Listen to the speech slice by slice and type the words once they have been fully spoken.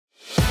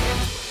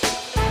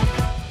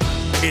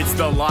It's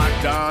the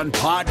Locked On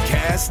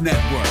Podcast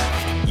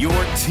Network, your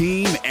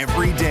team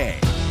every day.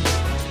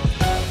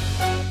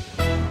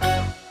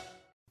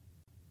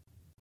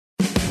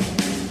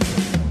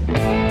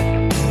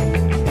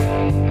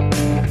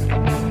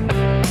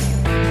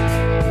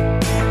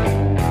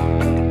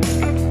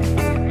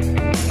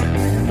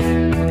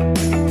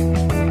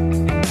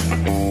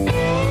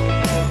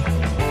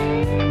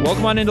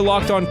 Welcome on into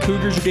Locked On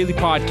Cougars, your daily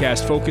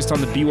podcast focused on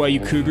the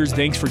BYU Cougars.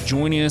 Thanks for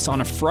joining us on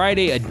a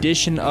Friday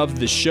edition of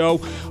the show.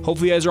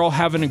 Hopefully you guys are all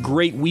having a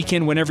great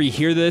weekend whenever you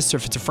hear this, or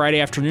if it's a Friday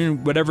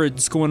afternoon, whatever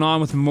it's going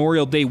on with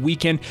Memorial Day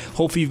weekend.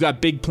 Hopefully you've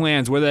got big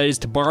plans, whether that is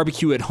to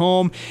barbecue at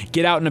home,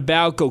 get out and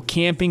about, go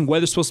camping.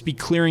 Weather's supposed to be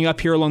clearing up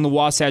here along the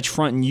Wasatch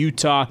Front in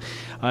Utah.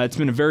 It's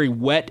been a very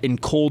wet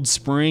and cold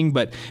spring,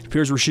 but it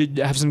appears we should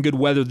have some good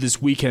weather this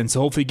weekend,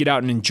 so hopefully get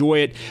out and enjoy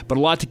it. But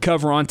a lot to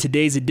cover on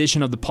today's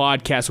edition of the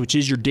podcast, which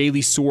is your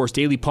daily source,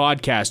 daily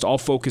podcast, all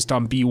focused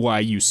on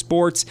BYU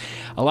sports.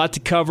 A lot to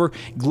cover.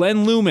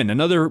 Glenn Lewman,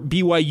 another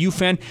BYU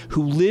fan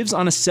who lives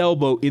on a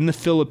sailboat in the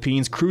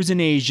Philippines, cruising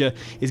Asia,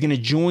 is going to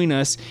join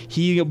us.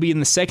 He'll be in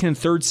the second and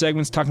third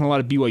segments talking a lot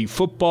of BYU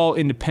football,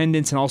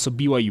 independence, and also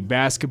BYU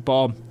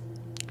basketball.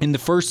 In the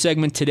first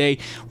segment today,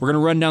 we're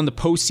going to run down the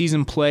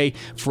postseason play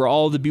for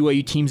all of the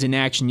BYU teams in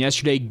action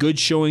yesterday. Good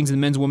showings in the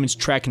men's and women's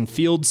track and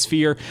field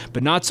sphere,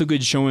 but not so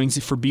good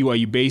showings for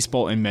BYU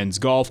baseball and men's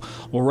golf.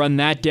 We'll run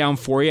that down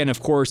for you. And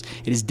of course,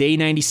 it is day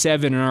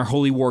 97 in our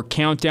Holy War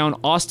Countdown,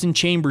 Austin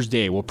Chambers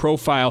Day. We'll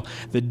profile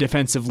the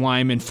defensive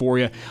lineman for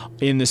you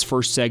in this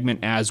first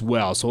segment as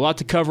well. So a lot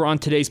to cover on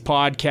today's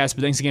podcast,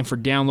 but thanks again for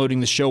downloading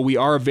the show. We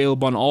are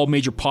available on all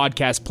major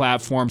podcast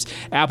platforms,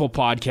 Apple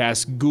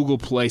Podcasts, Google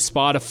Play,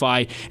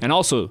 Spotify, and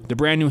also the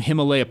brand new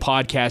Himalaya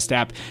podcast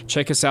app.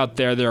 Check us out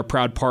there. They're a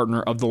proud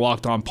partner of the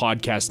Locked On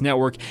Podcast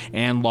Network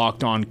and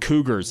Locked On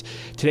Cougars.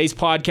 Today's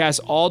podcast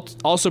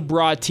also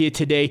brought to you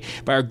today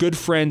by our good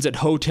friends at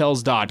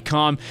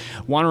Hotels.com.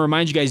 Want to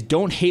remind you guys,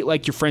 don't hate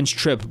like your friend's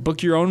trip.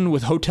 Book your own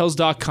with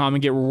Hotels.com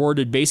and get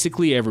rewarded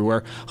basically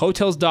everywhere.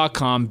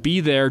 Hotels.com,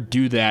 be there,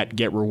 do that,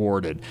 get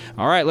rewarded.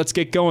 All right, let's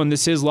get going.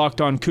 This is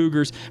Locked On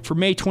Cougars for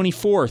May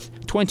 24th,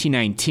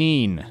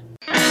 2019.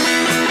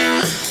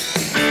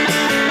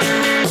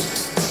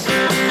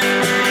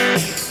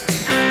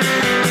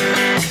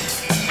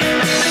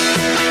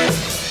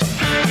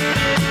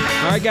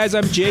 All right, guys,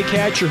 I'm Jay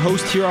Katz, your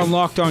host here on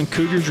Locked On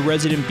Cougars, your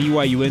resident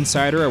BYU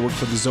insider. I work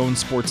for the Zone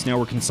Sports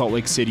Network in Salt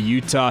Lake City,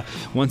 Utah.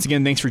 Once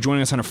again, thanks for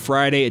joining us on a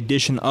Friday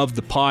edition of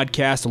the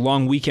podcast. A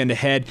long weekend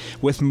ahead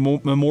with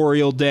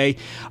Memorial Day.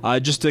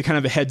 Just to kind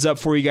of a heads up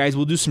for you guys,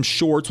 we'll do some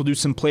shorts. We'll do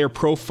some player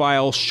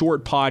profile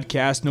short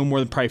podcast, no more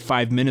than probably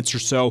 5 minutes or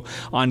so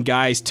on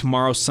guys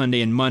tomorrow,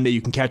 Sunday, and Monday.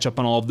 You can catch up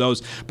on all of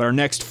those. But our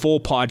next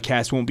full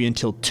podcast won't be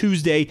until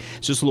Tuesday.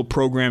 It's just a little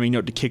programming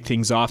note to kick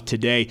things off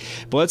today.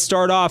 But let's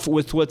start off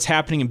with what's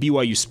happening in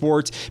BYU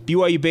sports.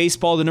 BYU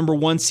baseball, the number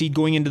one seed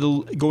going into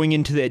the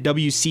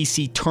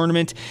WCC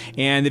tournament,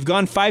 and they've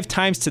gone 5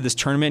 times to this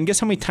tournament. And guess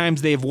how many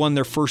times they have won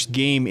their first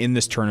game in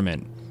this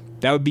tournament?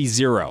 That would be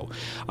 0.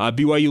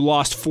 BYU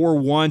lost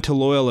 4-1 to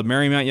Loyola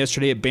Marymount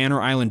yesterday at Banner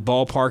Island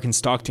Ballpark in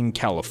Stockton,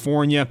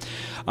 California.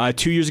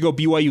 2 years ago,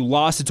 BYU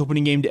lost its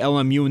opening game to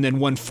LMU and then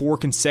won 4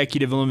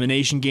 consecutive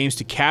elimination games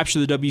to capture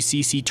the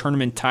WCC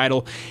tournament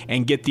title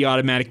and get the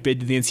automatic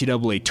bid to the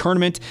NCAA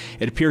tournament.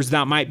 It appears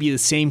that might be the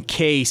same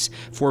case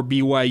for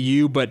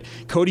BYU, but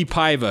Cody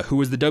Paiva, who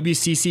was the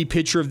WCC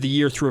Pitcher of the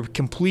Year, threw a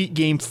complete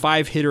Game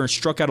 5 hitter and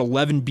struck out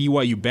 11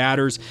 BYU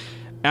batters.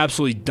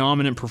 Absolutely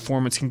dominant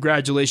performance.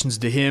 Congratulations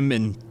to him,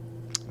 and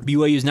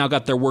BYU's now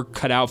got their work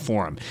cut out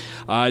for him.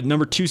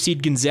 Number 2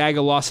 seed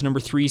Gonzaga lost to number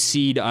 3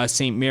 seed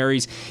St.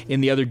 Mary's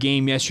in the other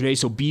game yesterday,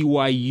 so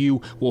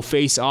BYU will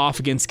face off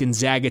against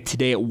Gonzaga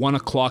today at 1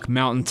 o'clock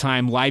Mountain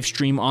Time. Live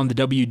stream on the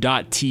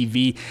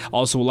W.TV.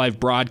 Also a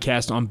live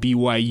broadcast on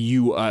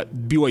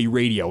BYU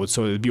Radio,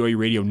 so the BYU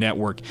Radio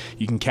Network.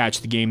 You can catch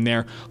the game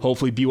there.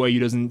 Hopefully BYU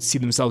doesn't see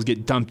themselves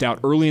get dumped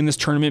out early in this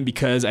tournament,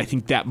 because I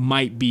think that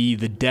might be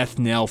the death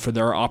knell for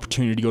their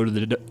opportunity to go to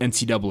the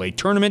NCAA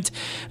tournament,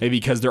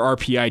 because their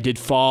RPI did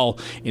fall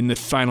in the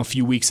final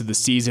few weeks of the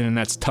season, and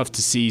that's tough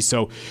to see.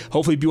 So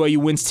hopefully BYU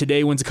wins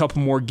today, wins a couple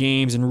more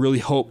games, and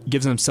really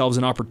gives themselves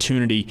an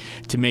opportunity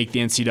to make the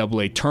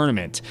NCAA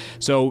tournament.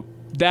 So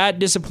that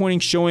disappointing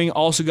showing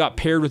also got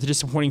paired with a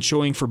disappointing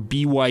showing for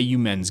BYU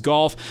men's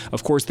golf.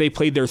 Of course, they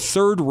played their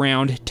third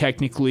round,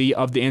 technically,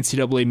 of the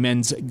NCAA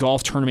men's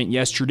golf tournament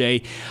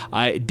yesterday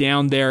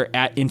down there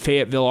in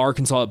Fayetteville,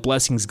 Arkansas at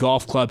Blessings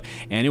Golf Club,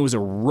 and it was a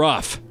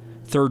rough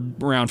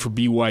third round for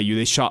BYU.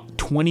 They shot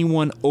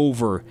 21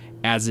 over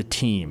as a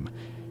team.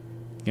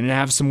 Going to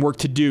have some work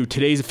to do.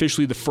 Today's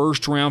officially the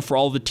first round for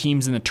all the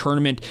teams in the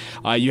tournament.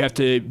 You have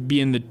to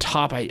be in the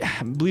top, I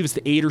believe it's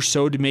the 8 or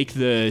so, to make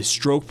the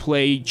stroke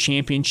play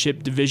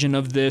championship division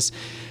of this.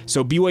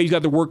 So BYU's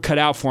got the work cut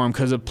out for them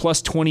because of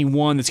plus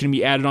 21 that's going to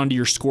be added onto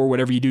your score,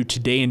 whatever you do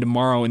today and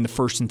tomorrow in the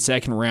first and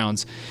second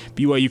rounds.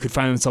 BYU could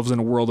find themselves in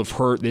a world of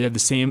hurt. They had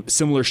the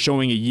similar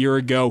showing a year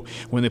ago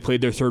when they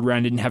played their third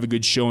round, didn't have a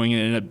good showing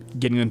and ended up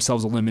getting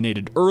themselves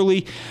eliminated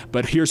early.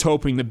 But here's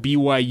hoping that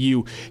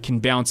BYU can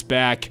bounce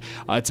back.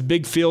 It's a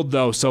big field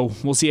though, so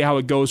we'll see how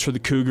it goes for the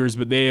Cougars,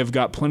 but they have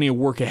got plenty of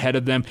work ahead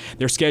of them.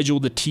 They're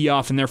scheduled to tee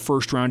off in their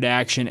first round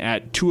action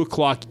at 2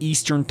 o'clock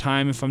Eastern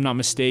time, if I'm not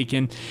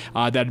mistaken.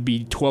 That'd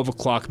be 12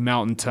 o'clock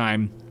Mountain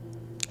time.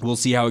 We'll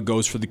see how it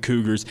goes for the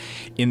Cougars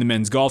in the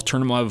men's golf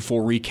tournament. I'll have a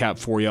full recap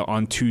for you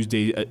on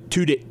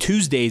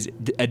Tuesday's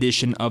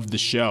edition of the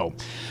show.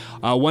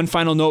 One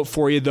final note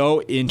for you,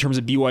 though, in terms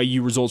of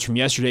BYU results from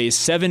yesterday, is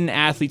 7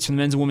 athletes from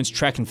the men's and women's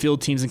track and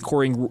field teams,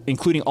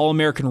 including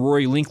All-American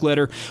Rory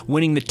Linkletter,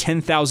 winning the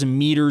 10,000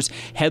 meters,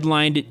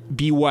 headlined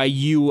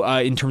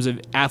BYU in terms of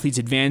athletes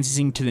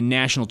advancing to the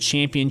national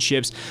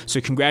championships.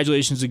 So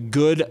congratulations, a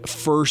good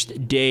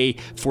first day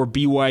for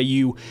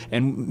BYU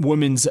and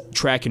women's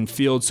track and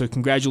field. So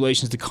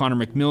congratulations to Connor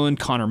McMillan,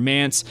 Connor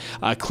Mance,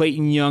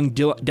 Clayton Young,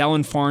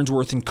 Dallin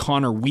Farnsworth, and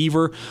Connor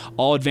Weaver,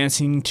 all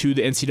advancing to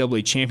the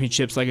NCAA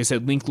championships. Like I said,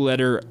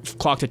 Linkletter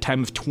clocked a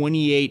time of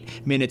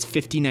 28 minutes,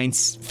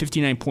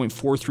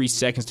 59.43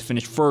 seconds to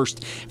finish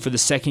first for the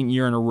second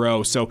year in a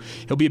row. So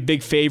he'll be a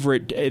big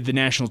favorite at the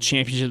national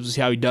championships. We'll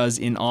see how he does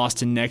in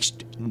Austin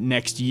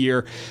next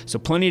year. So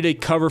plenty to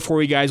cover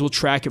for you guys. We'll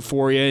track it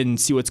for you and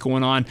see what's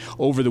going on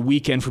over the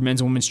weekend for men's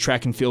and women's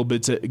track and field. But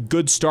it's a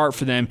good start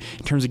for them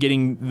in terms of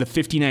getting the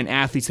 59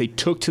 athletes they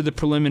took to the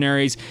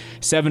preliminaries,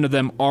 7 of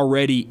them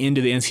already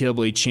into the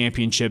NCAA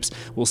championships.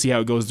 We'll see how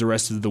it goes the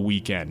rest of the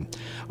weekend.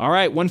 All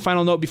right, one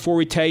final note before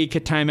we take a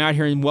time out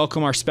here and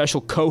welcome our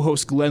special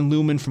co-host Glenn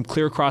Lewman from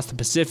clear across the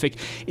Pacific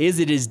is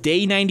it is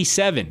day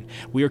 97.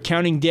 We are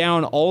counting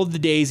down all of the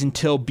days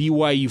until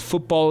BYU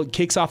football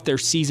kicks off their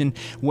season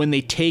when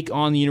they take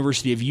on the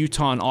University of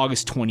Utah on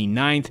August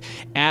 29th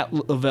at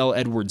Lavelle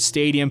Edwards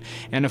Stadium.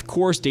 And of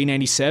course, day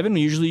 97,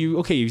 usually,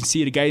 you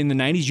see a guy in the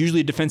 90s,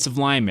 usually a defensive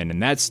lineman,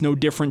 and that's no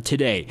different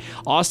today.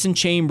 Austin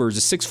Chambers,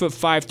 a 6'5",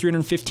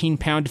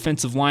 315-pound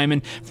defensive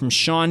lineman from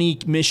Shawnee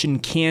Mission,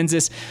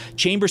 Kansas.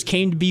 Chambers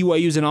came to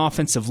BYU as an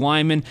offensive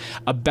lineman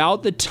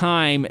about the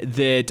time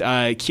that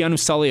Keanu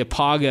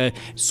Saleapaga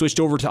switched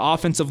over to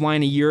offensive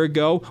line a year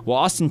ago. Well,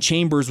 Austin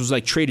Chambers was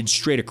traded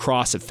straight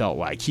across, it felt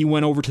like. He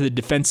went over to the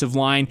defensive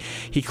line.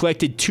 He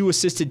collected 2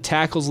 assisted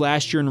tackles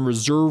last year in a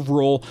reserve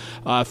role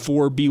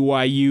for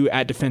BYU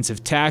at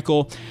defensive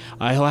tackle.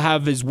 He'll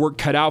have his work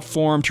cut out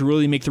for him to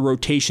really make the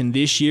rotation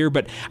this year,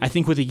 but I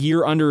think with a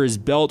year under his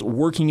belt,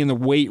 working in the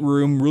weight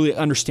room, really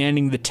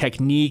understanding the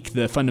technique,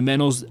 the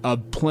fundamentals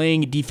of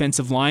playing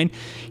defensive line,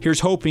 here's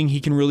hoping he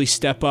can really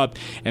step up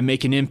and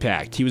make an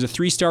impact. He was a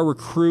 3-star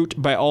recruit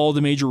by all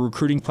the major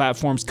recruiting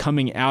platforms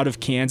coming out of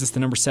Kansas, the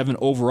number 7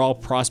 overall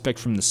prospect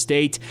from the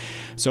state.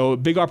 So a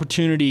big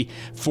opportunity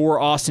for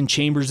Austin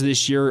Chambers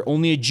this year.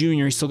 Only a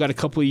junior. He's still got a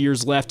couple of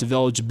years left of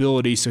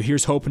eligibility. So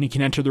here's hoping he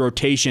can enter the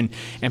rotation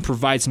and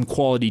provide some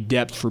quality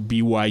depth for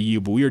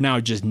BYU. But we are now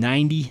just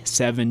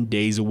 97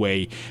 days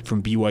away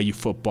from BYU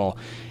football.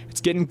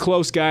 It's getting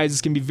close, guys.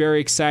 It's going to be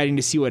very exciting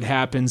to see what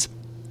happens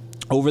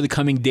over the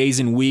coming days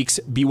and weeks.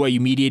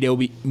 BYU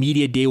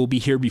Media Day will be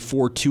here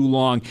before too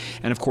long.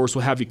 And, of course,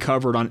 we'll have you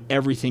covered on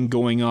everything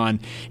going on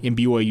in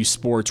BYU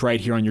sports right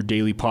here on your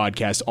daily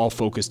podcast, all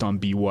focused on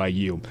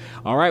BYU.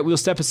 All right, we'll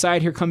step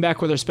aside here, come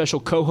back with our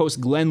special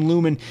co-host, Glenn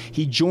Lewman.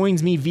 He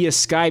joins me via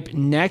Skype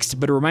next.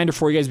 But a reminder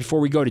for you guys before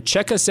we go to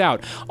check us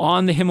out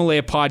on the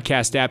Himalaya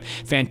Podcast app.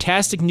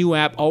 Fantastic new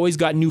app. Always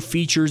got new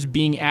features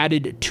being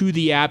added to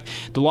the app.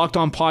 The Locked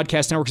On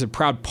Podcast Network is a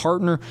proud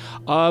partner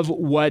of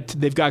what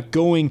they've got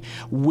going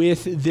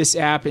with this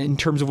app in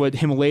terms of what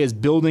Himalaya is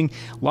building.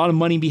 A lot of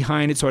money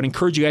behind it, so I'd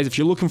encourage you guys, if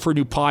you're looking for a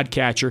new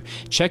podcatcher,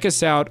 check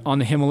us out on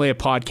the Himalaya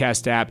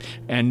Podcast app,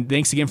 and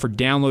thanks again for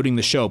downloading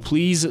the show.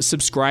 Please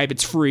subscribe.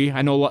 It's free.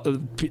 I know a lot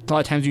of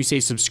times when you say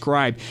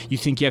subscribe, you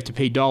think you have to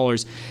pay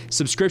dollars.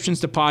 Subscriptions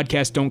to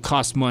podcasts don't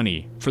cost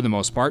money for the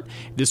most part.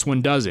 This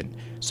one doesn't.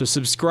 So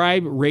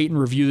subscribe, rate, and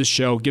review the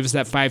show. Give us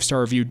that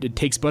 5-star review. It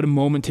takes but a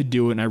moment to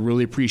do it, and I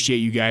really appreciate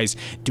you guys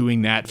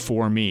doing that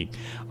for me.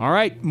 All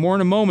right, more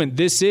in a moment.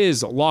 This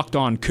is Locked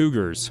On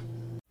Cougars.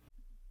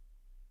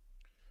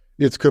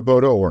 It's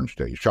Kubota Orange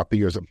Day. Shop the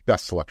year's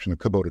best selection of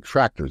Kubota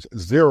tractors,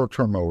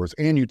 zero-turn mowers,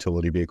 and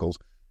utility vehicles,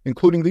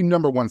 including the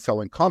 #1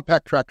 selling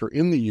compact tractor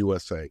in the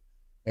USA.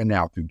 And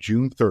now through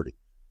June 30,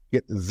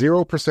 get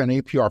 0%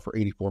 APR for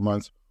 84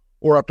 months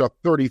or up to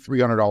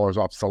 $3,300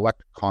 off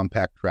select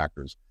compact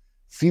tractors.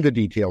 See the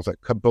details at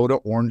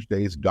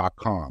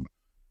KubotaOrangeDays.com.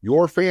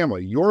 Your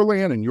family, your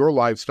land, and your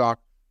livestock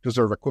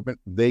deserve equipment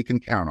they can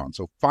count on.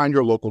 So find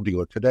your local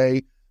dealer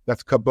today.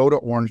 That's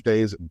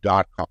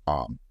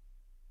KubotaOrangeDays.com.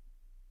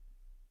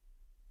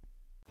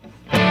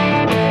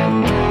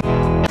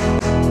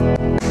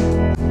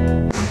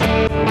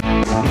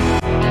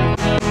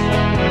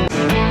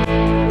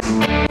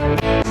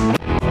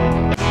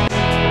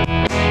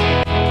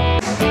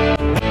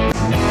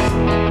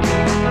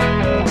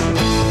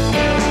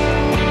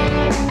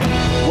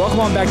 Welcome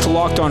on back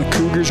Locked On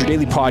Cougars, your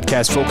daily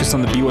podcast focused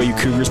on the BYU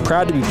Cougars.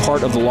 Proud to be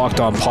part of the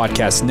Locked On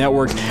Podcast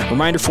Network.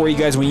 Reminder for you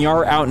guys, when you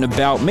are out and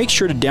about, make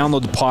sure to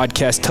download the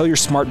podcast. Tell your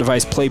smart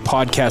device, play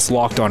podcast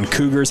Locked On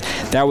Cougars.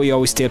 That way you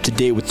always stay up to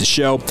date with the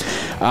show.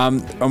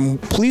 I'm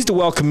pleased to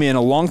welcome in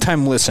a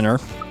longtime listener.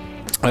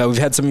 We've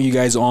had some of you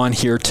guys on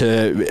here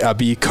to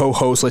be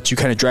co-hosts, let you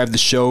kind of drive the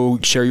show,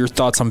 share your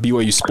thoughts on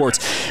BYU sports.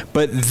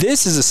 But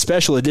this is a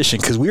special edition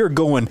because we are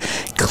going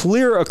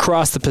clear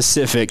across the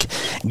Pacific.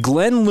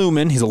 Glenn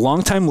Lewman, he's a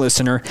longtime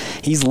listener.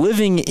 He's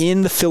living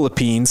in the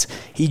Philippines.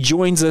 He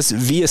joins us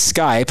via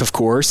Skype, of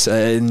course.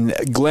 And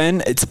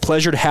Glenn, it's a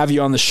pleasure to have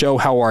you on the show.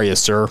 How are you,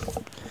 sir?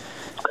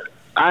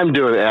 I'm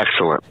doing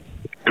excellent.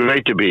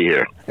 Great to be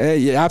here.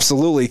 Yeah,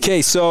 absolutely.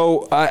 Okay,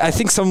 so I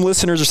think some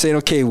listeners are saying,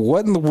 okay,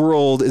 what in the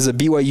world is a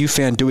BYU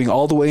fan doing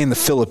all the way in the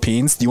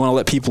Philippines? Do you want to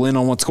let people in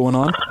on what's going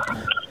on?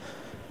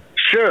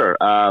 Sure.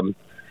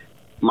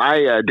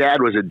 My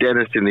dad was a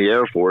dentist in the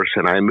Air Force,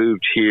 and I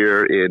moved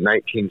here in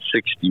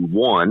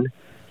 1961. Was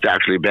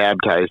actually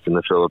baptized in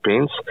the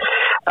Philippines.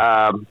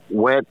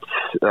 Went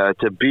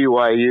to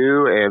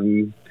BYU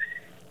and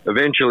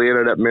eventually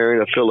ended up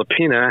marrying a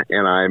Filipina,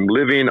 and I'm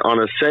living on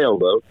a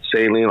sailboat,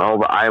 sailing all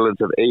the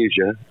islands of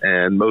Asia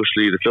and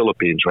mostly the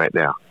Philippines right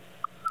now.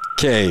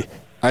 Okay.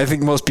 I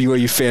think most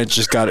BYU fans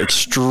just got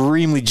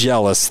extremely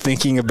jealous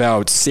thinking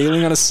about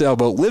sailing on a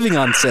sailboat, living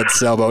on said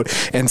sailboat,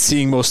 and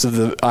seeing most of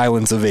the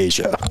islands of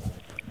Asia.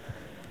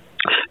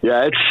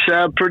 Yeah,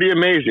 it's pretty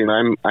amazing.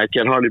 I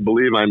can hardly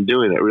believe I'm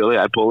doing it, really.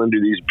 I pull into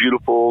these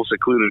beautiful,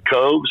 secluded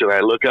coves, and I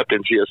look up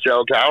and see a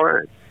cell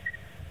tower,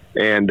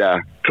 and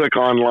click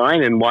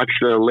online and watch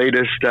the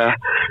latest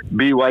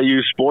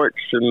BYU sports,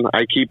 and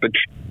I keep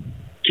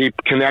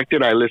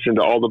connected. I listen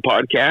to all the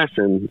podcasts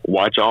and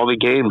watch all the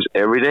games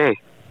every day.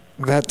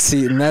 That's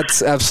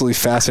absolutely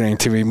fascinating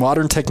to me.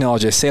 Modern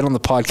technology, I say it on the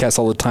podcast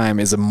all the time,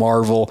 is a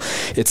marvel.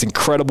 It's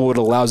incredible what it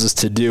allows us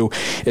to do.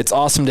 It's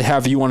awesome to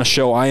have you on a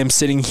show. I am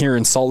sitting here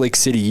in Salt Lake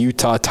City,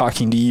 Utah,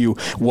 talking to you,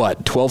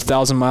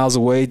 12,000 miles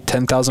away,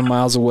 10,000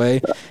 miles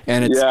away,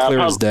 and it's clear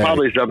as day.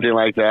 Probably something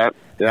like that.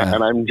 Yeah,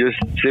 and I'm just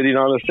sitting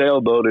on a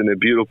sailboat in a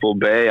beautiful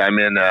bay. I'm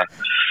in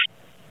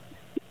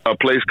a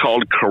place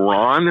called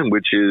Coron,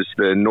 which is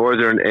the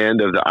northern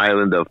end of the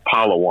island of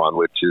Palawan,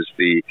 which is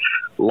the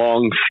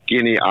long,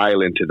 skinny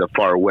island to the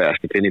far west,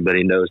 if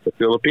anybody knows the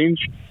Philippines.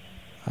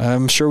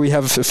 I'm sure we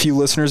have a few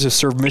listeners who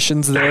serve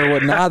missions there or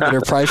whatnot that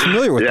are probably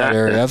familiar with that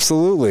area.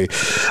 Absolutely.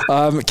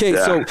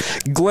 So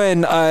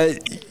Glenn,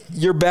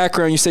 your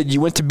background, you said you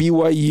went to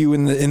BYU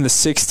in the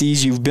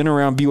 60s. You've been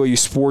around BYU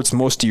sports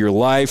most of your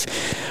life.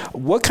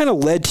 What kind of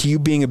led to you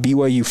being a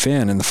BYU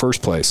fan in the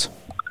first place?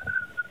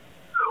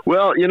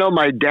 Well,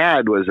 my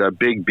dad was a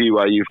big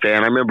BYU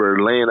fan. I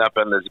remember laying up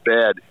in his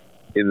bed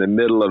in the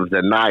middle of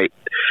the night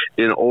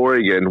in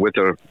Oregon with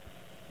a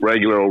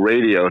regular old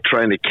radio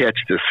trying to catch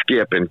the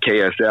skip in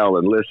KSL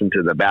and listen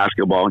to the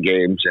basketball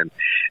games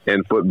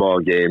and football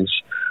games.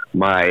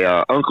 My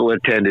uncle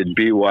attended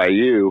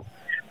BYU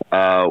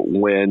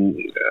when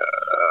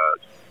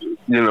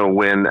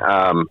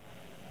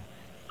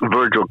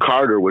Virgil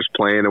Carter was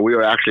playing, and we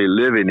were actually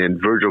living in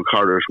Virgil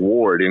Carter's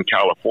ward in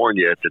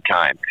California at the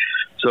time.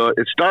 So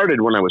it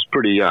started when I was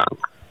pretty young.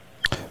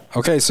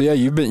 Okay, so yeah,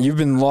 you've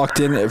been locked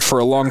in for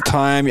a long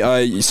time.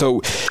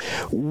 So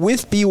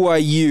with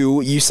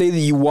BYU, you say that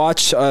you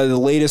watch the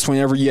latest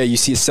whenever you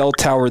see a cell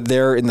tower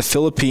there in the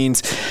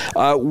Philippines.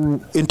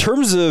 In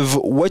terms of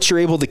what you're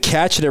able to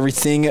catch and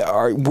everything,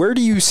 where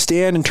do you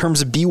stand in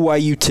terms of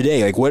BYU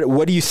today? Like,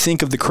 what do you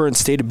think of the current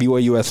state of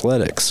BYU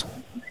athletics?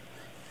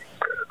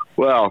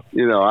 Well,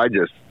 I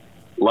just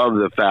love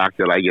the fact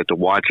that I get to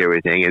watch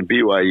everything, and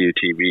BYU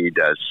TV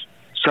does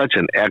such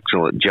an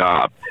excellent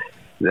job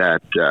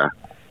that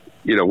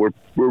we're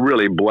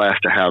really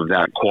blessed to have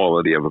that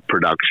quality of a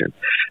production.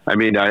 I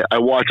mean, I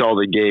watch all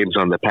the games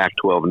on the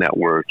Pac-12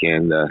 network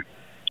and the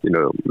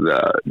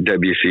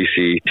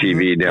WCC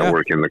TV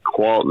network, and the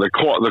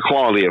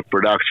quality of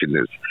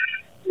production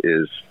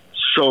is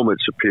so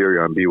much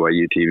superior on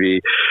BYU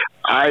TV.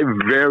 I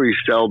very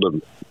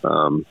seldom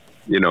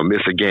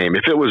miss a game.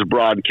 If it was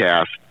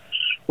broadcast,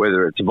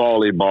 whether it's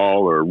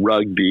volleyball or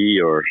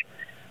rugby or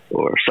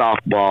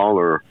softball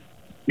or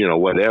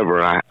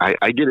whatever,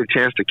 I get a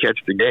chance to catch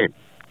the game.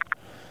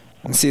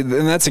 See, and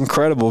that's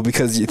incredible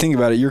because you think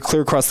about it, you're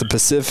clear across the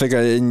Pacific,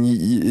 and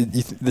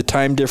the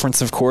time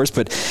difference, of course,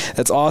 but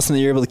that's awesome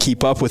that you're able to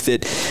keep up with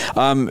it.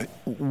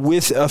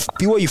 With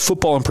BYU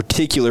football in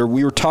particular,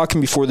 we were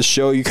talking before the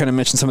show, you kind of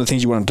mentioned some of the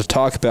things you wanted to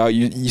talk about.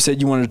 You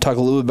said you wanted to talk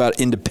a little bit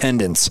about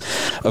independence.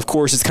 Of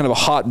course, it's kind of a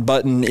hot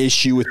button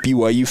issue with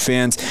BYU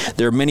fans.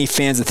 There are many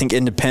fans that think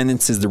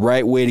independence is the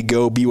right way to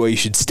go. BYU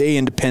should stay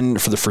independent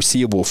for the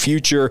foreseeable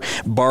future,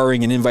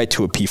 barring an invite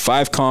to a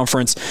P5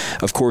 conference.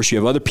 Of course, you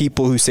have other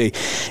people who say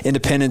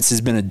independence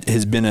has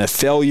been a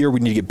failure.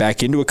 We need to get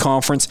back into a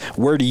conference.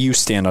 Where do you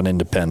stand on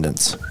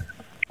independence?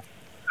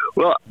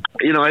 Well,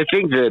 I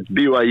think that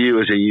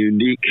BYU is a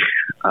unique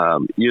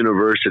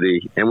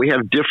university, and we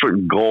have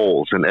different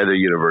goals than other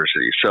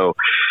universities. So,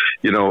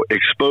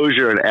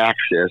 exposure and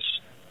access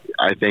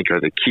I think, are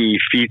the key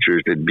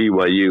features that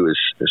BYU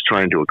is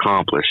trying to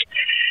accomplish.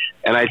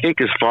 And I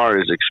think as far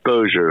as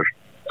exposure,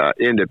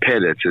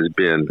 independence has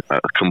been a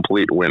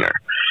complete winner.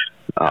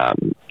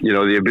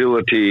 The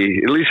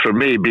ability, at least for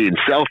me, being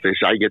selfish,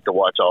 I get to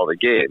watch all the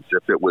games.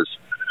 If it was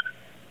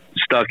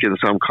stuck in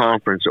some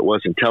conference that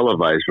wasn't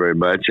televised very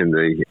much and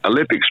the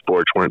Olympic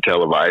sports weren't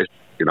televised,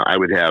 I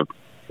would have,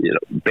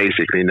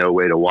 basically no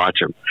way to watch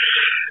them.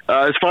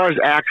 As far as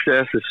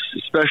access,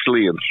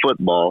 especially in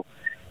football,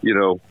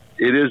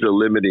 it is a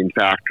limiting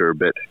factor,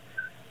 but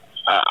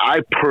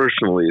I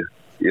personally,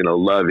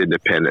 love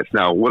independence.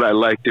 Now, would I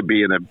like to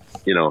be in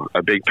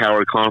a big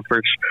power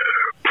conference?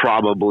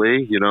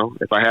 Probably.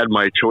 If I had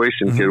my choice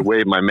and could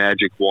wave my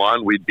magic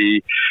wand, we'd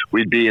be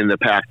in the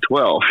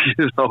Pac-12.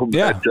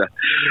 Yeah.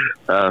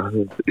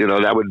 But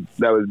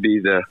that would be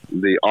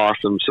the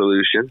awesome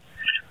solution.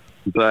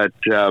 But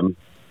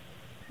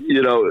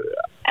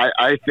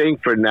I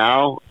think for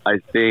now, I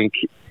think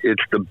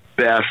it's the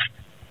best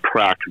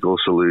practical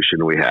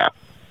solution we have.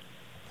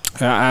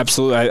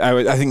 Absolutely.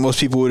 I think most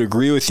people would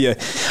agree with you.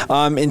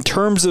 In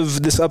terms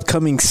of this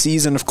upcoming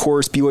season, of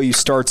course, BYU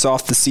starts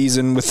off the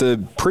season with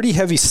a pretty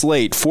heavy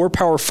slate. 4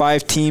 Power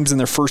 5 teams in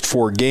their first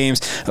 4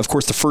 games. Of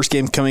course, the first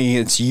game coming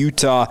against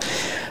Utah.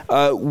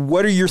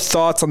 What are your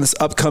thoughts on this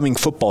upcoming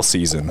football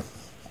season?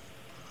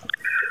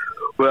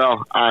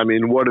 Well,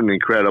 what an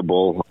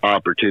incredible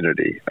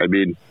opportunity.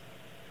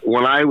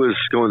 When I was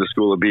going to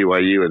school at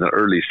BYU in the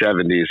early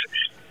 70s,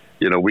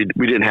 we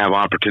didn't have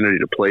opportunity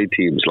to play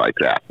teams like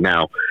that.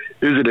 Now,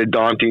 is it a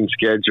daunting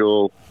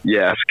schedule?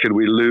 Yes. Could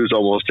we lose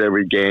almost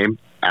every game?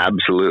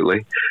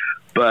 Absolutely.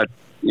 But,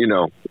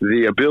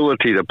 the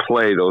ability to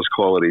play those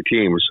quality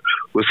teams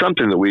was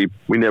something that we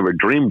never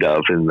dreamed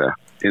of in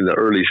the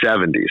early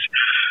 70s.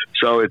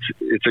 So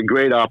it's a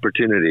great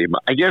opportunity.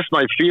 I guess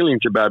my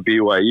feelings about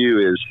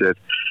BYU is that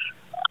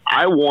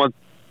I want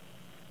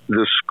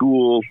the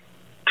school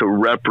to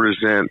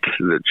represent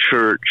the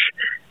church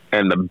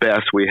and the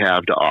best we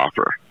have to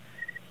offer.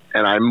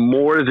 And I'm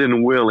more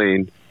than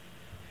willing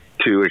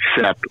to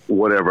accept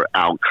whatever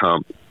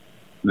outcome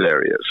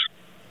there is.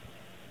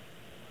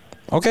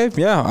 Okay,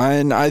 yeah,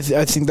 and I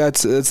think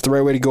that's the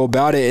right way to go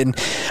about it. And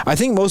I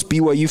think most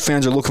BYU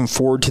fans are looking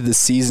forward to this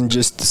season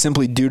just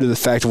simply due to the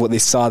fact of what they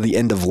saw at the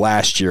end of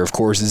last year. Of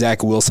course,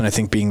 Zach Wilson, I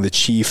think, being the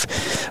chief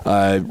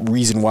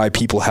reason why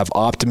people have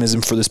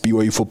optimism for this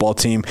BYU football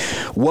team.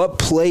 What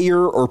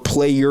player or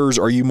players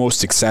are you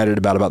most excited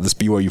about this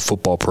BYU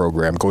football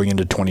program going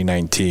into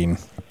 2019?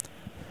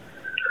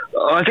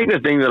 I think the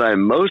thing that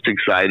I'm most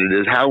excited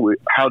is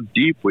how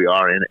deep we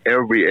are in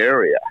every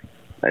area.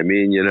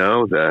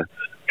 The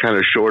kind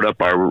of shored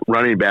up our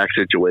running back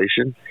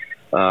situation.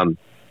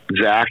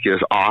 Zach is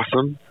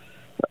awesome.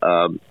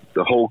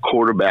 The whole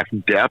quarterback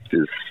depth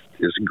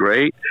is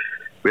great.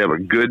 We have a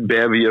good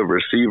bevy of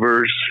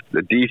receivers.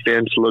 The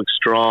defense looks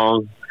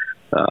strong.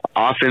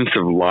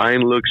 Offensive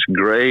line looks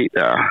great.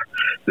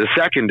 The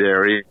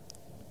secondary,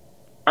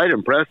 quite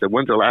impressive.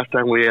 When's the last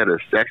time we had a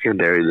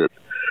secondary that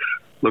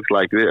looked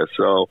like this?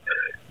 So,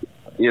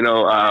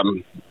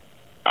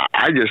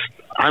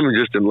 I'm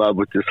just in love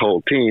with this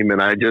whole team,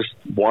 and I just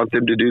want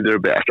them to do their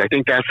best. I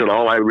think that's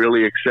all I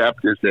really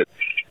accept is that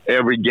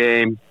every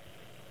game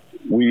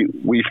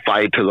we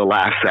fight to the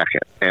last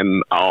second,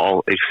 and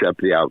I'll accept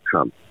the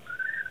outcome.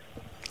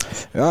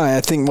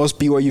 I think most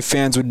BYU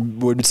fans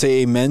would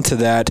say amen to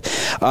that.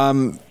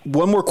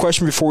 One more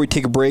question before we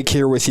take a break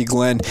here with you,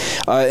 Glenn.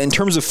 In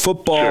terms of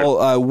football,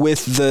 sure.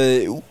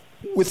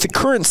 With the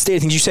current state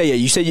of things, you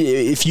said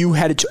if you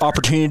had an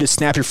opportunity to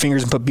snap your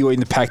fingers and put BYU in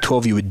the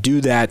Pac-12, you would do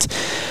that.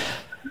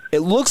 It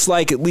looks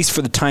like, at least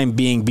for the time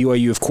being,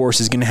 BYU, of course,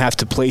 is going to have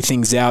to play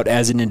things out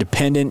as an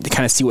independent to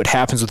kind of see what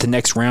happens with the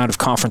next round of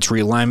conference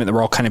realignment that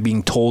we're all kind of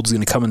being told is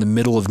going to come in the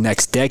middle of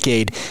next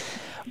decade.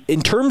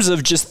 In terms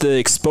of just the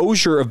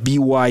exposure of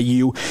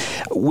BYU,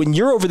 when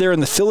you're over there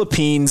in the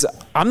Philippines,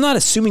 I'm not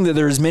assuming that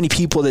there's many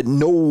people that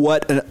know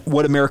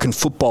what American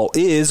football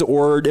is,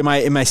 or am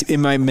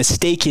I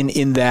mistaken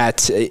in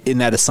that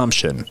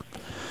assumption?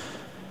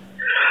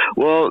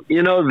 Well,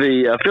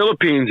 the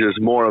Philippines is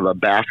more of a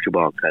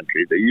basketball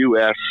country. The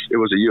U.S., it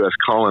was a U.S.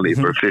 colony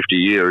for 50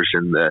 years,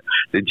 and the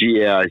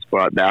GIs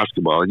brought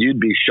basketball, and you'd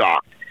be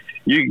shocked.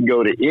 You can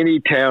go to any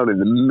town in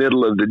the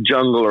middle of the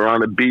jungle or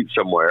on a beach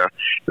somewhere.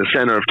 The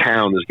center of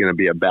town is going to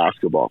be a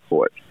basketball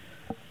court.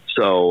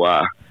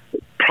 So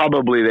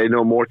probably they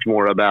know much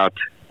more about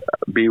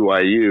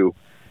BYU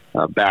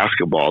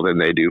basketball than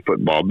they do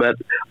football. But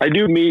I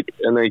do meet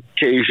an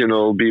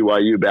occasional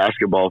BYU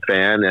basketball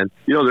fan, and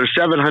there's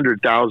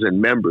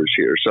 700,000 members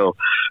here, so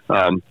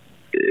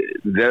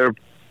they're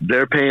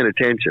paying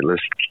attention.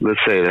 Let's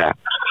say that.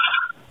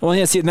 Well,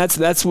 yeah, see, and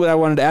that's what I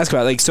wanted to ask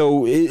about.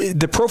 So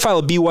the profile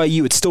of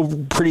BYU, it's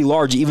still pretty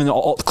large, even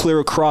all clear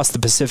across the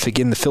Pacific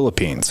in the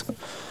Philippines.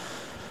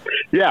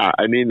 Yeah,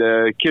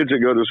 the kids that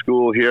go to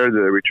school here,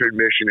 the returned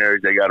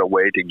missionaries, they got a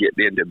way to get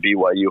into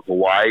BYU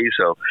Hawaii.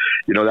 So,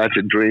 that's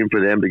a dream for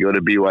them to go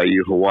to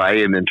BYU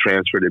Hawaii and then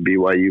transfer to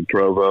BYU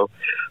Provo.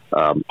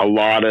 A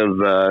lot of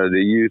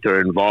the youth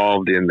are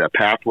involved in the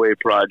Pathway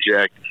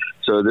Project.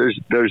 So there's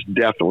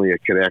definitely a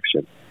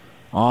connection.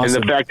 Awesome.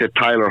 And the fact that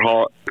Tyler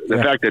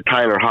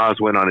Haws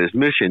went on his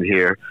mission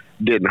here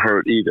didn't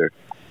hurt either.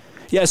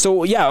 Yeah,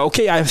 so,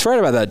 okay, I was right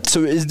about that.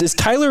 So is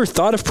Tyler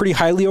thought of pretty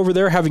highly over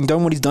there, having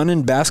done what he's done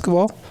in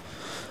basketball?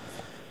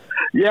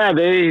 Yeah,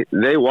 they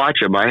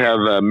watch him. I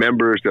have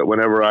members that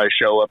whenever I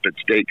show up at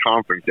state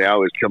conference, they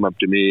always come up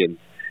to me and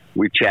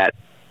we chat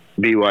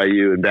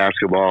BYU and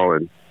basketball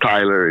and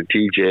Tyler and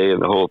TJ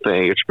and the whole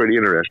thing. It's pretty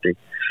interesting.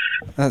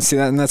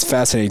 And that's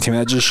fascinating to me.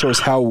 That just shows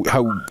how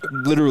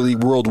literally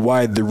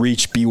worldwide the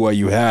reach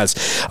BYU has.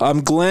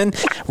 Glenn,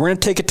 we're going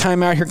to take a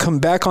time out here, come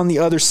back on the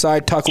other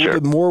side, talk a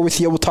little bit more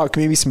with you. We'll talk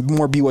maybe some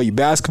more BYU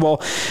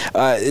basketball.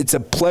 It's a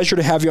pleasure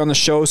to have you on the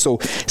show, so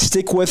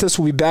stick with us.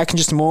 We'll be back in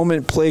just a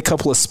moment, play a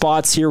couple of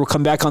spots here. We'll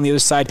come back on the other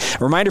side.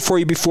 A reminder for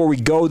you before we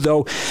go,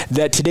 though,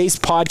 that today's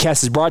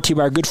podcast is brought to you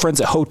by our good friends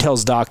at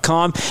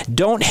Hotels.com.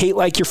 Don't hate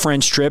like your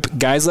French trip.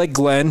 Guys like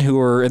Glenn, who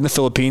are in the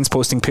Philippines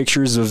posting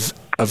pictures of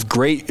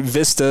great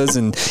vistas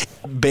and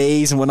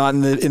bays and whatnot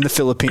in the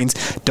Philippines.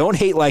 Don't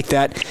hate like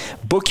that.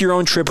 Book your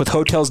own trip with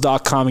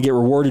Hotels.com and get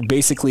rewarded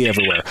basically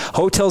everywhere.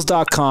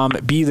 Hotels.com,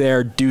 be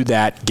there, do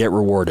that, get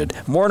rewarded.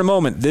 More in a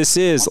moment. This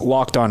is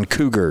Locked On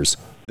Cougars.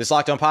 This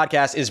Locked On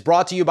podcast is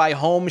brought to you by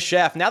Home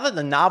Chef. Now that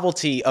the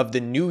novelty of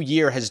the new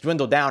year has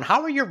dwindled down,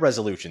 how are your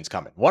resolutions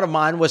coming? One of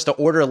mine was to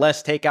order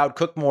less takeout,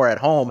 cook more at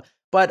home,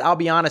 but I'll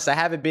be honest, I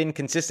haven't been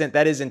consistent.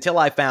 That is until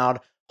I found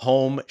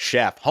Home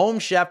Chef. Home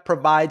Chef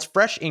provides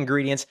fresh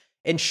ingredients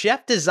and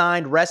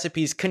chef-designed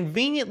recipes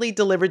conveniently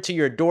delivered to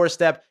your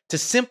doorstep to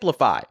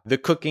simplify the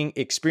cooking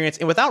experience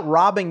and without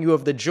robbing you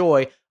of the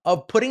joy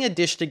of putting a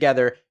dish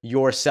together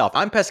yourself.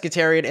 I'm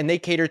pescatarian and they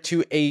cater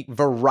to a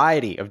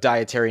variety of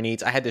dietary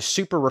needs. I had this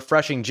super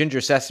refreshing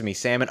ginger sesame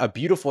salmon, a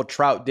beautiful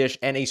trout dish,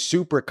 and a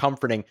super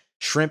comforting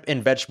shrimp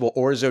and vegetable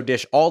orzo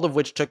dish, all of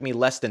which took me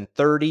less than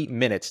 30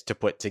 minutes to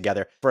put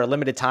together. For a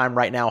limited time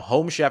right now,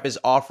 Home Chef is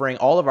offering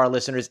all of our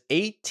listeners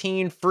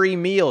 18 free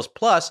meals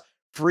plus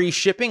free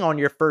shipping on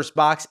your first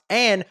box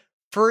and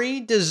free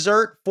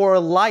dessert for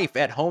life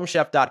at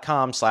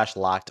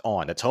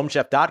homechef.com/lockedon. That's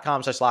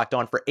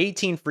homechef.com/lockedon for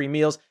 18 free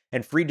meals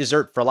and free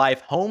dessert for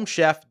life.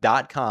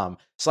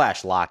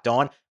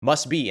 Homechef.com/lockedon.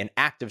 Must be an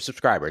active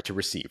subscriber to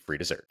receive free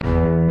dessert.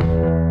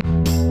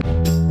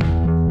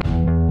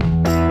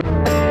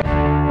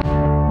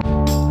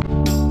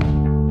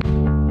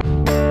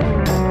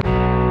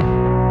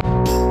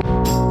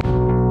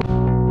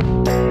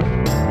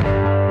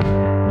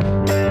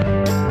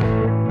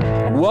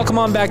 Welcome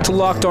on back to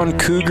Locked On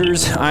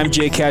Cougars. I'm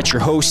Jay Katz,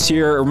 your host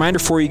here. A reminder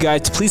for you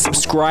guys to please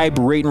subscribe,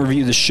 rate, and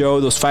review the show.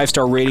 Those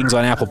 5-star ratings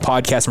on Apple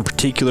Podcasts in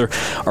particular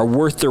are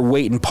worth their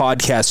weight in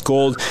podcast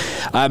gold.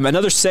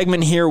 Another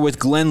segment here with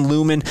Glenn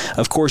Lewman,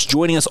 of course,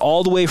 joining us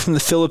all the way from the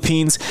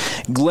Philippines.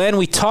 Glenn,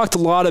 we talked a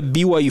lot of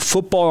BYU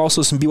football,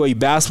 also some BYU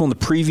basketball in the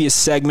previous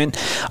segment.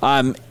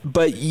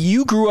 But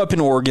you grew up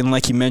in Oregon,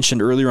 like you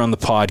mentioned earlier on the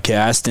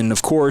podcast. And,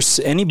 of course,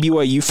 any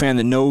BYU fan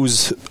that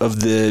knows of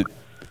the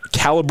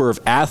caliber of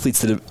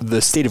athletes that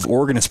the state of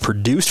Oregon has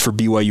produced for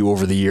BYU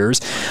over the years.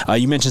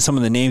 You mentioned some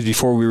of the names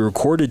before we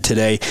recorded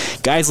today.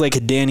 Guys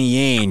like Danny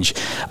Ainge,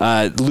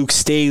 Luke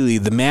Staley,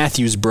 the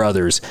Matthews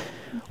brothers.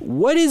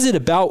 What is it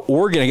about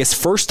Oregon, I guess,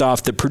 first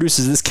off, that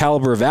produces this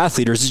caliber of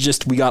athlete, or is it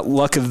just we got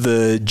luck of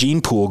the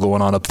gene pool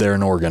going on up there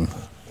in Oregon?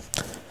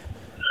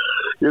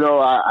 You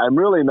know, I'm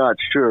really not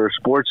sure.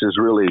 Sports is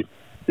really,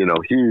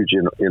 huge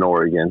in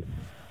Oregon.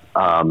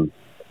 But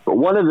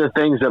one of the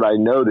things that I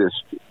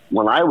noticed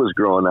when I was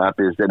growing up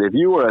is that if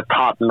you were a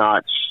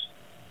top-notch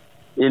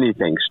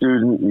anything,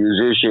 student,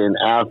 musician,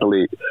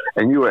 athlete,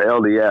 and you were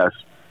LDS,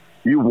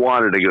 you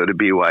wanted to go to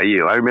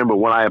BYU. I remember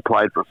when I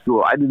applied for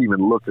school, I didn't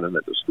even look at them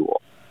at the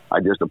school.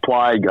 I just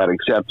applied, got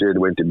accepted,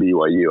 went to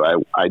BYU.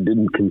 I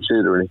didn't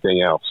consider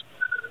anything else.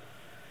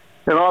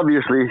 And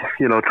obviously,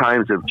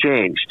 times have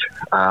changed.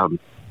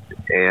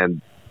 And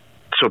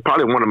so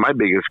probably one of my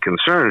biggest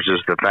concerns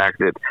is the fact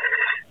that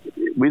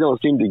we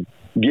don't seem to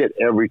get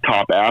every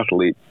top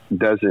athlete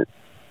doesn't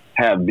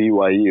have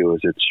BYU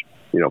as its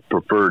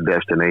preferred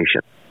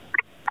destination.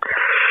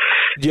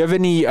 Do you have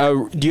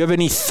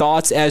any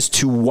thoughts as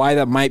to why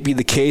that might be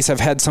the case? I've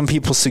had some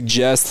people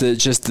suggest that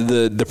just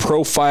the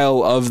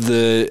profile of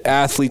the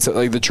athletes,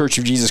 like the Church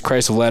of Jesus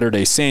Christ of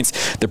Latter-day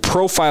Saints, the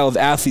profile of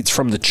athletes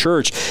from the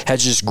church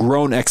has just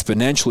grown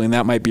exponentially, and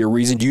that might be a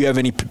reason. Do you have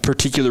any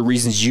particular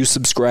reasons you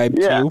subscribe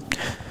to?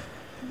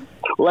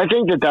 Well, I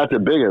think that's the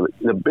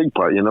big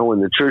part.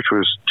 When the church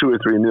was 2 or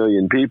 3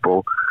 million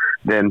people,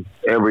 then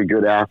every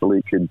good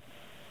athlete and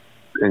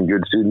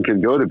good student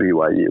could go to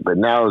BYU. But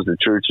now as the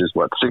church is,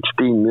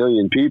 16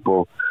 million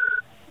people,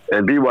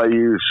 and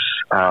BYU's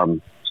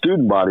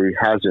student body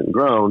hasn't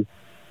grown,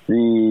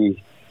 the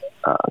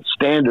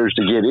standards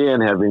to get in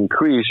have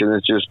increased, and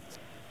it's just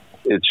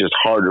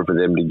harder for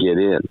them to get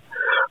in.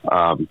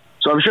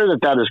 So I'm sure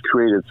that has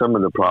created some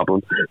of the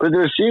problem. But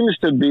there seems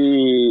to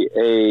be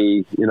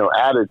a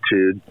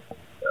attitude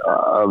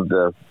of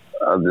the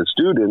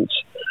students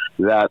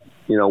that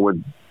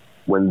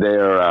when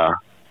their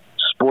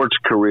sports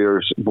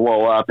careers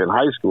blow up in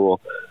high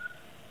school,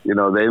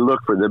 they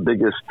look for the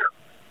biggest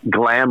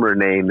glamour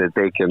name that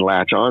they can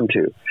latch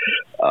onto.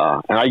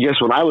 And I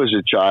guess when I was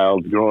a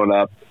child growing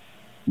up,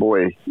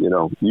 boy,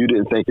 you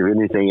didn't think of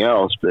anything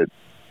else but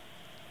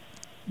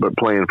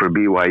playing for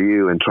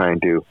BYU and trying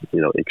to,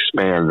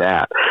 expand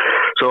that.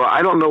 So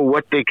I don't know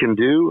what they can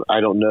do. I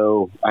don't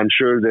know. I'm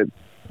sure that,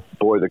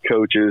 boy, the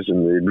coaches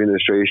and the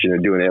administration are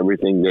doing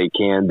everything they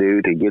can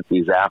do to get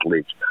these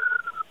athletes.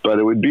 But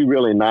it would be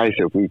really nice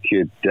if we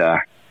could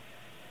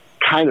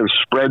kind of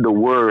spread the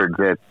word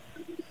that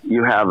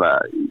you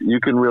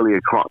can really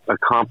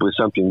accomplish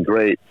something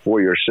great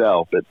for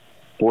yourself, but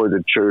for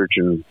the church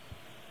and,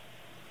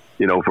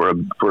 for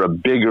a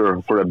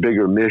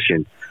bigger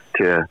mission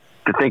to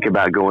think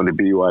about going to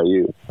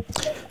BYU.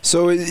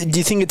 So do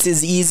you think it's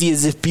as easy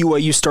as if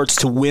BYU starts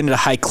to win at a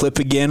high clip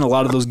again, a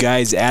lot of those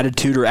guys'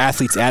 attitude or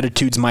athletes'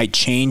 attitudes might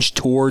change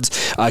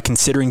towards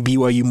considering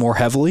BYU more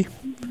heavily?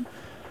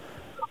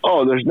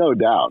 Oh, there's no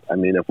doubt. I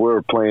mean, if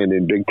we're playing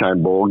in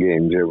big-time bowl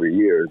games every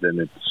year, then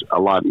it's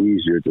a lot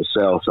easier to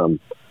sell some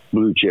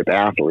blue-chip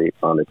athlete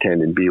on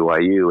attending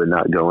BYU and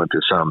not going to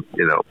some,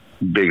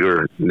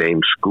 bigger name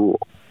school.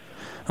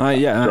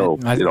 Obviously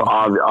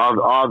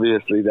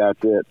that's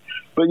it.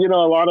 But, a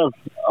lot of,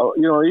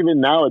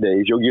 even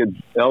nowadays, you'll get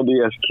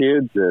LDS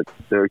kids that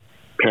their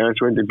parents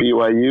went to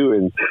BYU,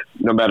 and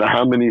no matter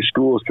how many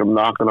schools come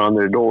knocking on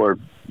their door,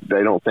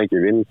 they don't think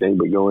of anything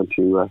but going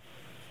to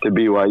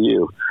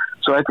BYU.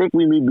 So I think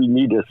we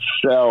need to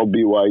sell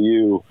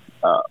BYU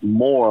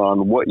more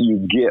on what you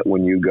get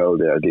when you go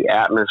there, the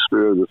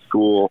atmosphere of the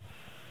school,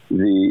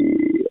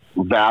 the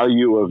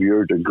value of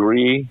your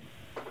degree,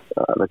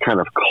 the kind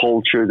of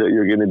culture that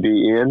you're going to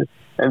be in,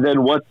 and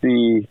then what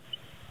the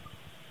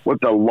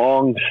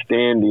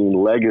long-standing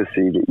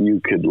legacy that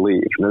you could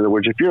leave. In other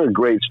words, if you're a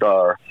great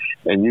star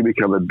and you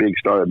become a big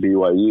star at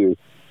BYU,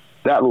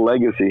 that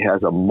legacy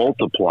has a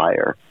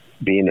multiplier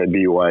being at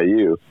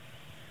BYU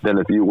than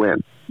if you were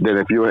an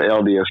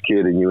LDS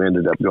kid and you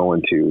ended up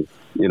going to,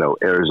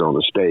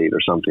 Arizona State or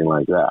something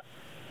like that.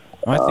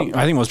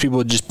 I think most people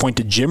would just point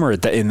to Jimmer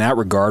in that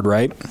regard,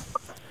 right?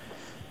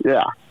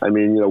 Yeah. I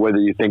mean, whether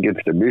you think it's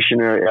the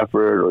missionary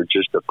effort or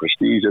just the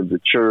prestige of the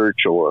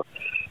church or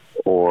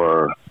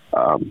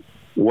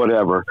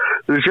whatever,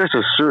 there's just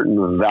a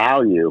certain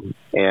value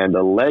and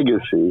a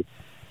legacy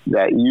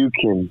that you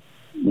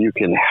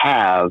can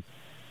have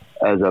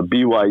as a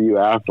BYU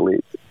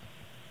athlete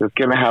that's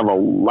going to have a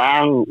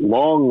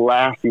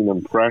long-lasting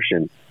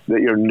impression that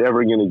you're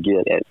never going to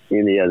get at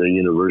any other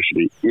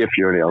university if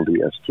you're an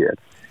LDS kid.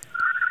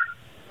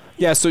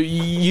 Yeah, so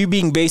you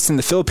being based in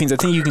the Philippines, I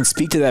think you can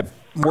speak to that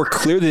more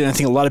clearly than I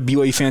think a lot of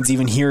BYU fans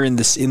even here in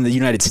the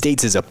United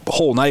States as a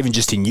whole, not even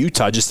just in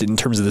Utah, just in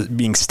terms of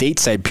being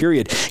stateside,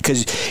 period.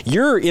 Because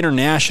you're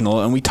international,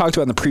 and we talked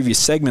about in the previous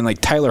segment,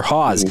 like Tyler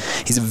Haws.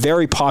 Mm-hmm. He's a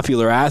very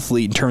popular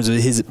athlete in terms of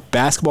his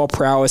basketball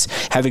prowess,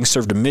 having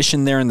served a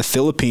mission there in the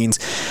Philippines.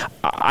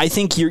 I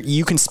think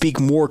you can speak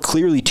more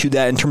clearly to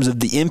that in terms of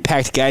the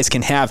impact guys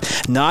can have,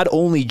 not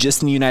only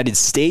just in the United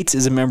States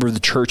as a member of the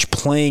church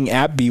playing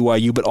at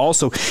BYU, but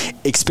also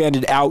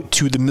expanded out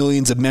to the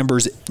millions of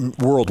members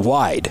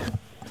worldwide.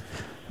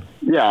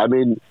 Yeah, I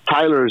mean,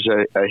 Tyler's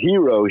a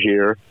hero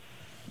here,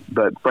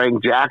 but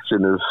Frank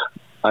Jackson is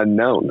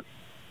unknown.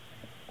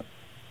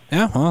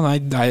 Yeah, well,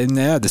 and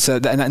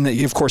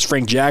of course,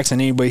 Frank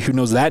Jackson, anybody who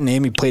knows that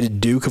name, he played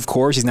at Duke, of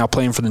course. He's now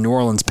playing for the New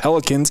Orleans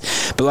Pelicans.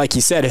 But like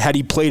you said, had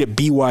he played at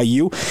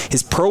BYU,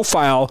 his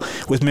profile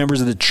with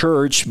members of the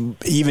church,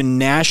 even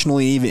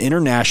nationally, even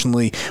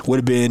internationally, would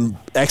have been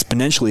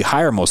exponentially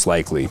higher, most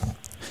likely.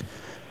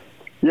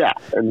 Yeah,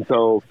 and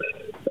so,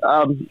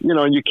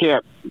 you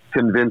can't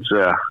convince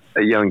a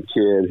young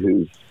kid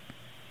who's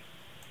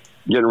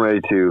getting ready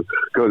to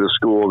go to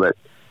school that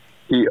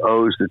he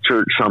owes the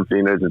church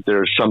something, or that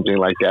there's something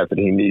like that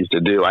he needs to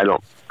do. I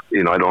don't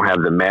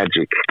have the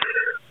magic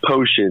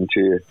potion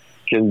to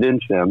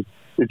convince them.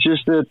 It's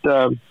just that,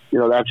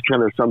 that's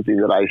kind of something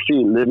that I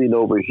see living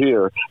over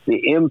here.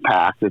 The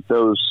impact that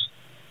those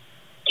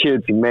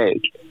kids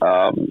make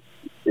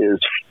is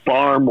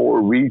far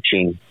more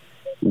reaching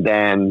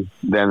than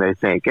they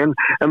think. And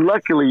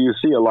luckily you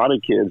see a lot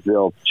of kids,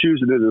 they'll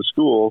choose it as a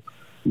school,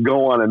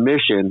 go on a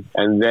mission,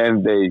 and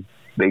then they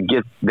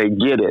get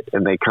it,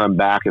 and they come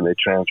back and they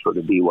transfer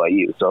to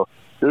BYU. So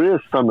there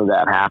is some of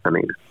that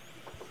happening.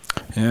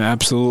 Yeah,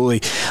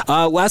 absolutely.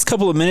 Last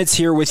couple of minutes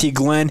here with you,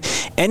 Glenn.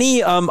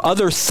 Any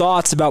other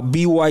thoughts about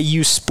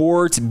BYU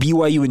sports,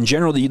 BYU in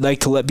general, that you'd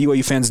like to let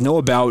BYU fans know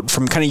about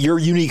from kind of your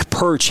unique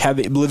perch,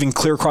 living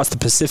clear across the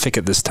Pacific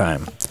at this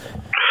time?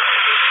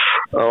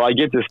 Oh, I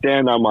get to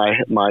stand on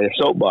my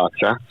soapbox,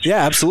 huh?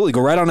 Yeah, absolutely.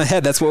 Go right on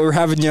ahead. That's what we're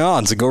having you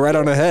on, so go right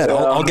on ahead.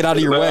 I'll get out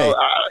of your way.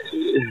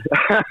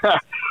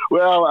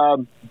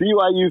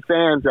 BYU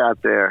fans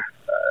out there,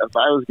 if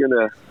I was going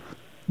to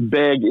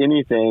beg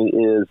anything,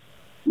 is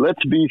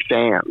let's be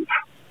fans.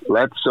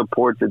 Let's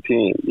support the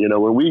team.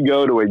 When we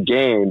go to a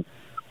game,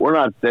 we're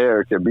not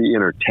there to be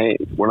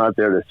entertained. We're not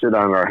there to sit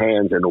on our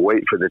hands and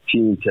wait for the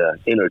team to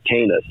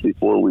entertain us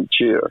before we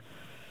cheer.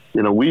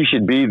 We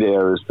should be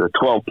there as the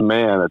 12th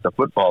man at the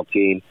football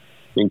team,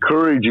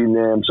 encouraging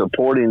them,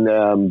 supporting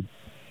them,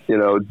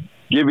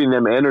 giving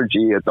them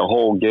energy at the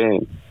whole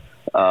game.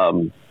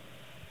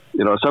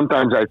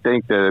 Sometimes I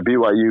think the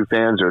BYU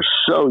fans are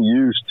so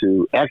used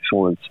to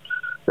excellence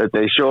that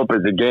they show up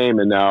at the game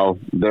and now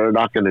they're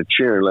not going to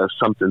cheer unless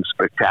something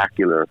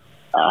spectacular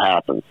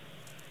happens.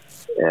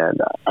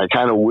 And I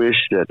kind of wish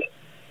that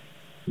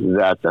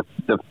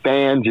the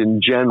fans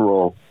in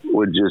general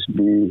would just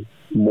be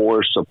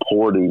more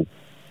supporting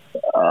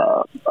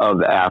of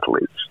the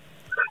athletes.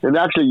 And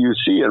actually, you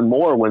see it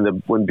more when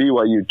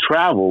BYU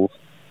travels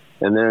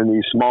and they're in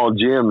these small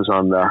gyms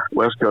on the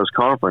West Coast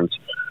Conference.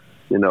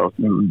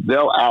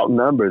 They'll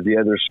outnumber the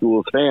other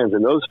school's fans,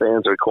 and those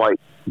fans are quite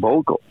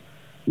vocal.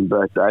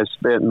 But I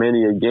spent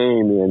many a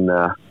game in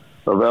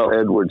Lavelle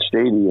Edwards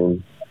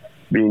Stadium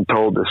being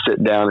told to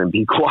sit down and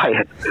be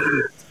quiet.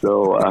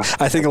 So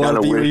I think a lot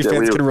of BYU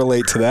fans can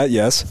relate to that.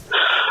 Yes.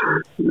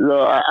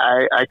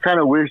 I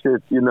kind of wish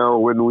that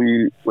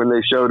when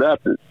they showed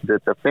up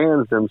that the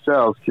fans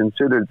themselves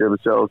considered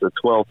themselves a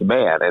 12th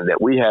man and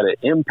that we had an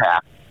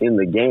impact in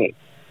the game.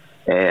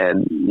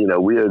 And,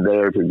 we are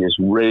there to just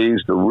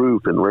raise the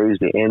roof and raise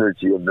the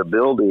energy of the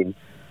building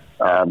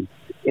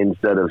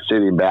instead of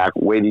sitting back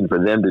waiting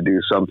for them to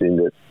do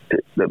something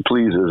that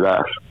pleases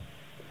us.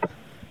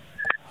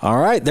 All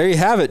right, there you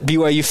have it,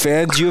 BYU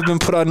fans. You have been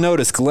put on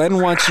notice.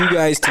 Glenn wants you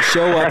guys to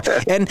show up,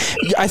 and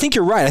I think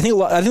you're right. I think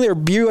there are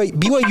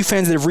BYU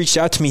fans that have reached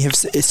out to me have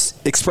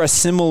expressed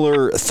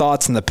similar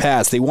thoughts in the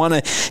past. They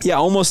want to,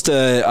 almost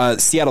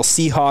Seattle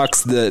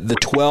Seahawks, the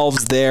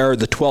 12s there,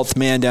 the 12th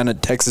man down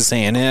at Texas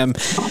A&M.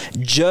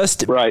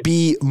 Just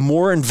be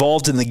more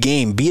involved in the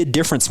game. Be a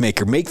difference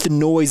maker. Make the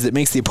noise that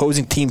makes the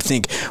opposing team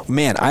think,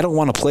 man, I don't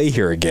want to play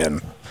here again.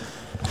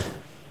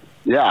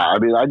 Yeah, I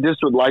mean, I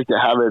just would like to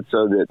have it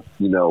so that,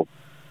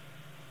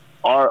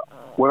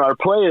 when our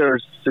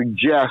players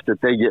suggest that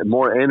they get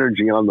more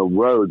energy on the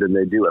road than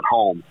they do at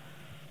home,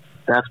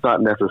 that's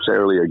not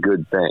necessarily a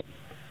good thing.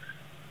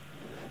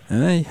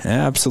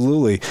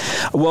 Absolutely.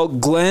 Well,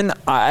 Glenn,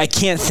 I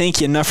can't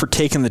thank you enough for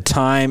taking the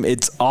time.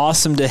 It's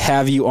awesome to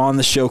have you on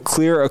the show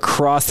clear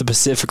across the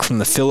Pacific from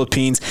the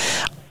Philippines.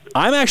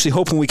 I'm actually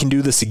hoping we can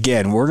do this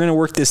again. We're going to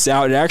work this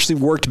out. It actually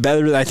worked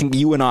better than I think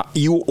you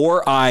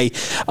or I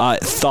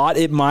thought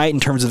it might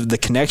in terms of the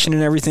connection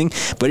and everything,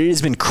 but it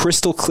has been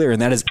crystal clear,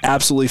 and that is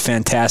absolutely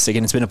fantastic,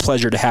 and it's been a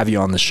pleasure to have you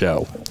on the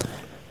show.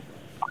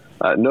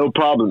 No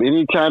problem.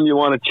 Anytime you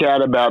want to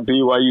chat about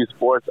BYU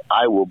sports,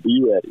 I will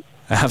be ready.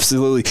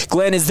 Absolutely.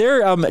 Glenn, is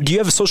there? Do you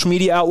have social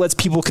media outlets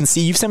people can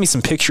see? You've sent me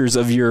some pictures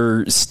of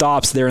your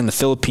stops there in the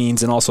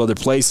Philippines and also other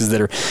places that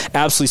are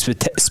absolutely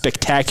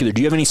spectacular.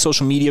 Do you have any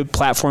social media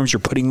platforms you're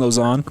putting those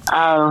on?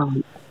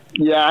 I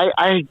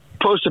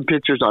post some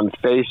pictures on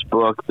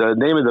Facebook. The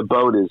name of the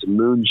boat is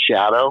Moon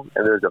Shadow,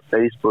 and there's a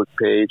Facebook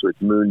page with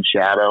Moon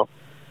Shadow.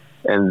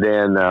 And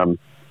then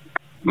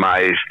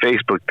my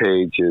Facebook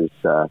page is,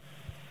 I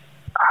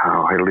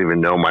don't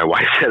even know. My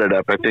wife set it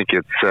up. I think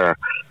it's...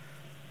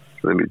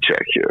 let me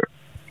check here.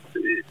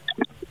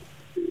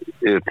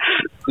 You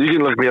can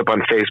look me up on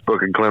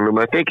Facebook at Glenn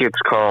Lewman. I think it's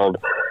called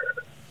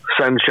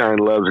Sunshine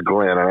Loves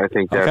Glenn, and I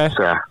think that's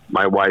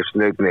my wife's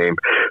nickname.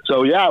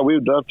 So yeah,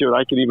 we'd love to, and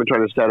I can even try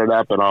to set it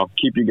up, and I'll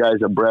keep you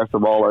guys abreast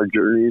of all our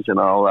journeys, and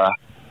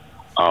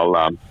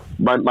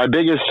my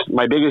biggest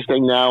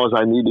thing now is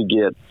I need to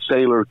get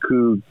Sailor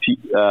Coug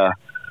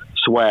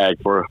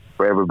swag for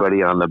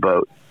everybody on the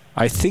boat.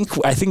 I think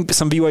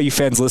some BYU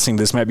fans listening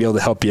to this might be able to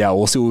help you out.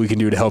 We'll see what we can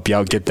do to help you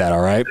out get that, all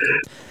right?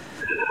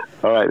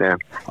 All right, man.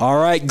 All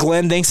right,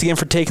 Glenn, thanks again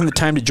for taking the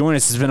time to join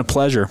us. It's been a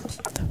pleasure.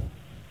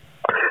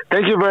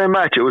 Thank you very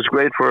much. It was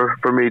great for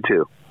me,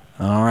 too.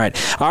 All right,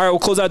 we'll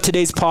close out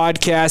today's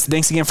podcast.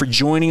 Thanks again for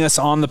joining us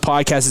on the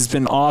podcast. It's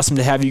been awesome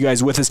to have you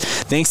guys with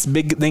us.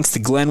 Big thanks to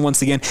Glenn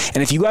once again.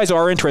 And if you guys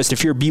are interested,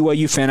 if you're a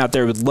BYU fan out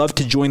there, would love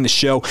to join the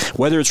show,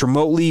 whether it's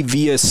remotely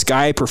via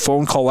Skype or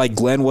phone call like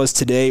Glenn was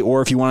today,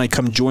 or if you want to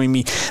come join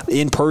me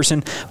in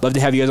person, love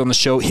to have you guys on the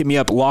show. Hit me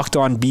up,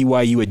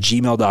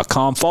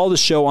 lockedonbyu@gmail.com. Follow the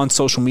show on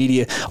social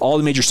media, all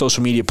the major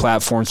social media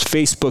platforms,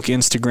 Facebook,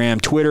 Instagram,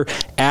 Twitter,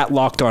 at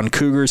Locked On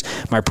Cougars.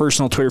 My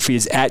personal Twitter feed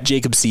is at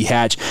Jacob C.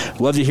 Hatch.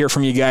 Love to hear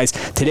from you guys.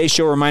 Today's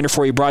show reminder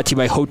for you brought to you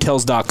by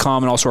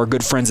Hotels.com and also our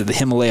good friends at the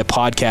Himalaya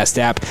Podcast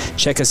app.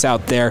 Check us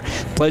out there.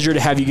 Pleasure to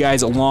have you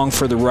guys along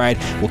for the ride.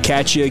 We'll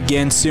catch you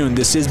again soon.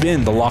 This has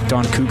been the Locked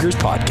On Cougars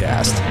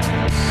podcast.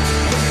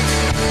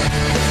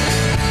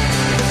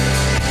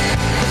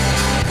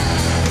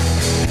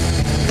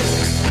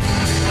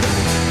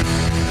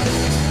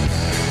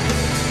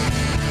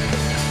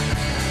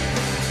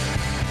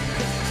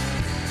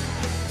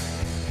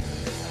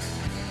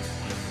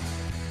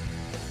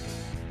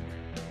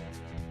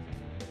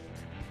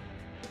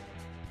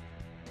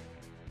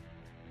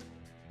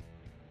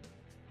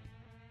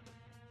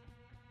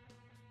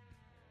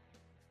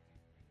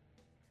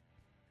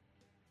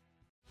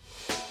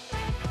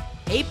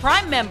 Hey,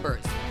 Prime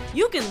members,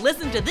 you can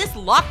listen to this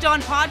Locked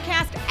On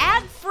podcast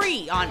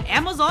ad-free on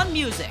Amazon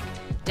Music.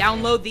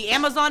 Download the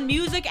Amazon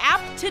Music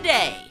app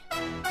today.